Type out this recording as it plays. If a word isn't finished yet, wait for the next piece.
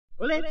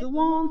Well, it's the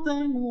one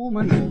thing,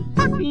 woman,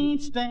 I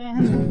can't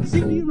stand. See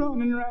you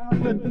running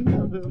around with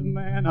another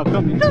man. How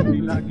come you do me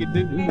like you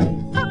do?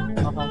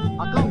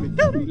 How come you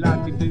do me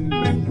like you do,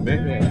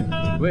 baby?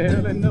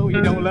 Well, I know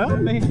you don't love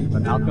me,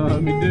 but how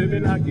come you do me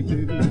like you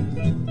do?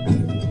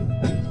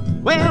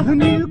 Well,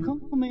 when you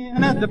come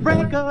in at the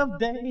break of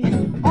day,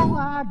 all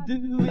I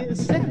do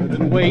is sit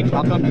and wait.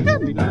 How come you do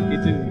me like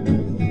you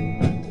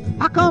do?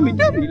 How come you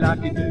do me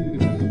like you do?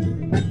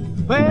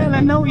 Well, I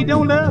know you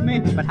don't love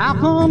me, but how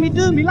come you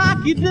do me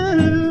like you do?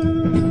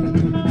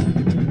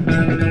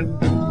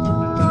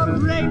 Oh,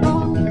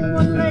 Raymond,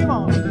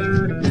 Raymond,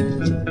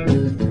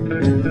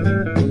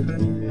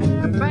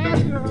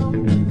 bad girl.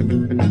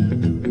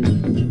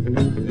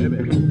 Yeah,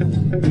 baby.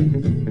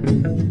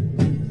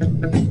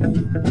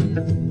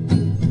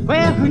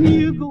 Well, when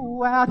you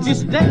go out, you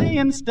stay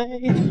and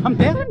stay. I'm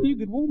telling you,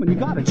 good woman, you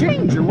gotta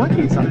change your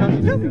ways. How come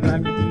you do me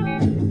like you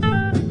do?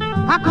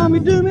 How come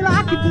you do me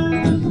like you do?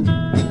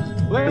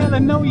 Well, I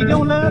know you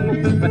don't love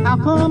me, but how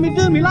come you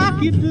do me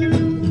like you do?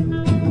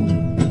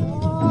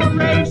 Oh,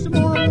 rave some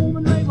more,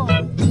 woman, rave on.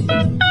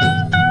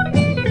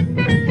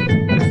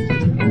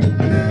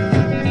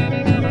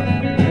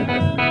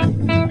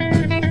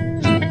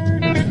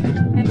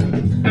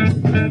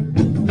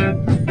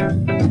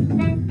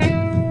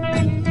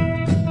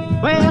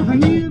 Well,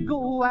 when you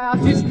go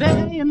out, you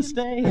stay and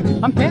stay.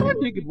 I'm telling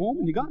you, good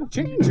woman, you gotta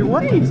change your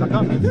ways. How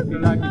come you do me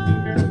like you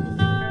do?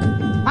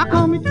 How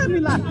come you do me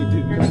like you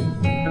do?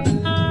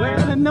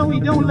 Well, I know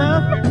you don't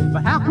love me,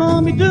 but how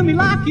come you do me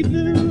like you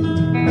do?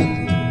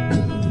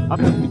 How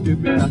come you do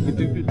me like you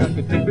do me like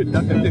you do me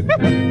like you do me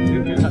like you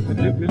do me like you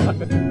do me like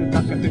you do me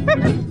like you do me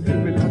like you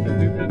do me like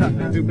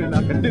you do me like you do me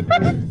like you do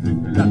me like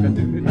you do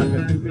me like you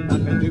do me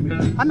like you do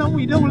me. I know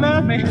you don't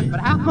love me, but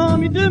how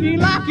come you do me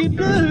like you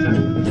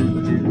do?